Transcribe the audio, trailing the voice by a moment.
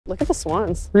Look at the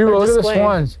swans. Look at the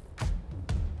swans.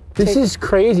 This is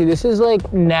crazy. This is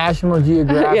like National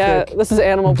Geographic. Yeah, this is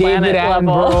Animal Planet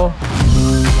level.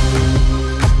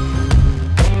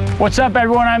 What's up,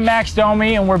 everyone? I'm Max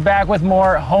Domi, and we're back with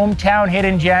more hometown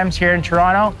hidden gems here in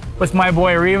Toronto with my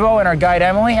boy Revo and our guide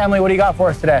Emily. Emily, what do you got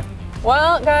for us today?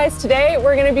 Well, guys, today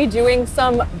we're going to be doing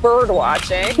some bird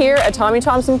watching here at Tommy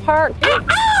Thompson Park.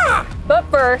 But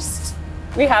first,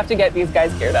 we have to get these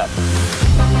guys geared up.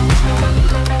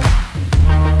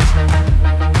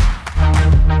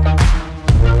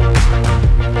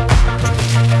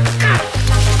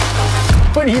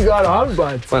 What do you got on,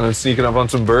 bud? Plan on sneaking up on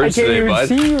some birds today, bud. I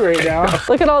can't even see you right now.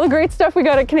 Look at all the great stuff we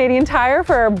got at Canadian Tire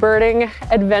for our birding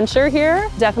adventure here.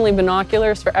 Definitely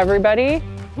binoculars for everybody.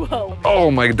 Whoa. Oh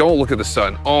my, don't look at the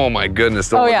sun. Oh my goodness,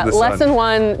 don't look at the sun. Lesson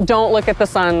 1, don't look at the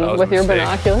sun with your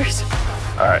binoculars.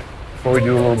 All right, before we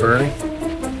do a little birding,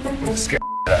 let's get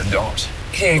that don't.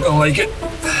 He ain't gonna like it.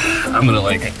 I'm gonna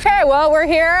like it. Okay, well, we're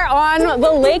here on the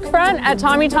lakefront at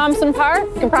Tommy Thompson Park.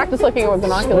 You can practice looking with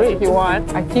binoculars if you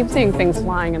want. I keep seeing things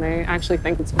flying and I actually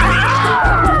think it's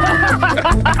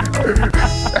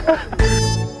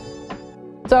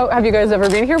So, have you guys ever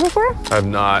been here before? I've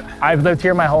not. I've lived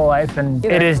here my whole life, and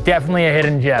it is definitely a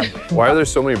hidden gem. Why are there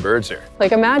so many birds here?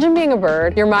 Like, imagine being a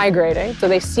bird, you're migrating. So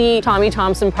they see Tommy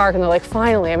Thompson Park and they're like,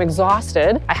 finally, I'm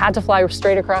exhausted. I had to fly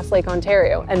straight across Lake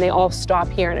Ontario. And they all stop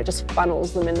here and it just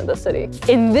funnels them into the city.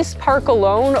 In this park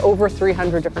alone, over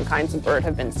 300 different kinds of bird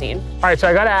have been seen. All right, so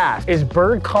I gotta ask, is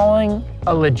bird calling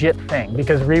a legit thing?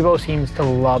 Because Revo seems to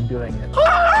love doing it.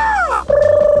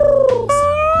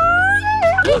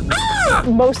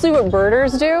 Mostly what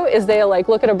birders do is they like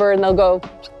look at a bird and they'll go.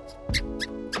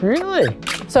 Really?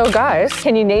 So guys,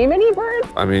 can you name any bird?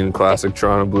 I mean, classic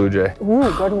Toronto Blue Jay.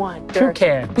 Ooh, good one.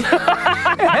 Toucan.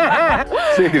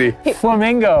 Chickadee.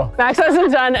 Flamingo. Max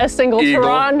hasn't done a single Eagle.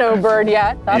 Toronto bird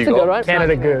yet. That's Eagle. a good one.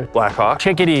 Canada goose. Black Hawk.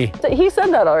 Chickadee. He said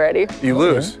that already. You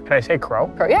lose. Can I say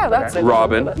crow? Yeah, that's it.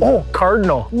 Robin. Oh,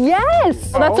 cardinal.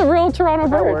 Yes, that's a real Toronto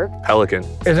bird. Pelican.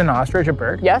 Is an ostrich a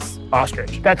bird? Yes.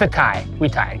 Ostrich. That's a tie. We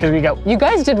tied because we got. You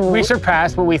guys did. We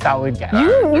surpassed what we thought we'd get.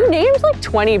 You named like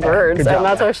 20 birds, and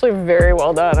that's actually very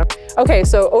well done. Okay,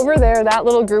 so over there, that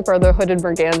little group are the hooded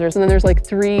mergansers, and then there's like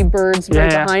 3 birds right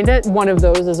behind it. One of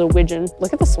those is a widgeon.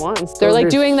 Look at the swans. They're like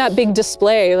doing that big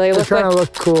display. They look trying to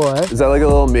look cool, eh? Is that like a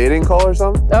little mating call or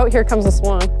something? Oh, here comes the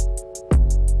swan.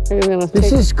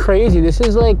 This is crazy. This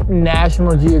is like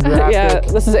National Geographic. Yeah,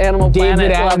 this is Animal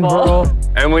Planet level.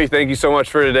 Emily, thank you so much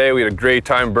for today. We had a great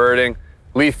time birding.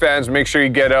 Leaf fans, make sure you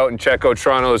get out and check out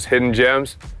Toronto's hidden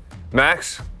gems.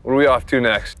 Max, what are we off to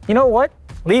next? You know what?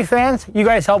 Leaf fans, you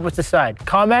guys help us decide.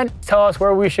 Comment, tell us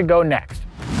where we should go next.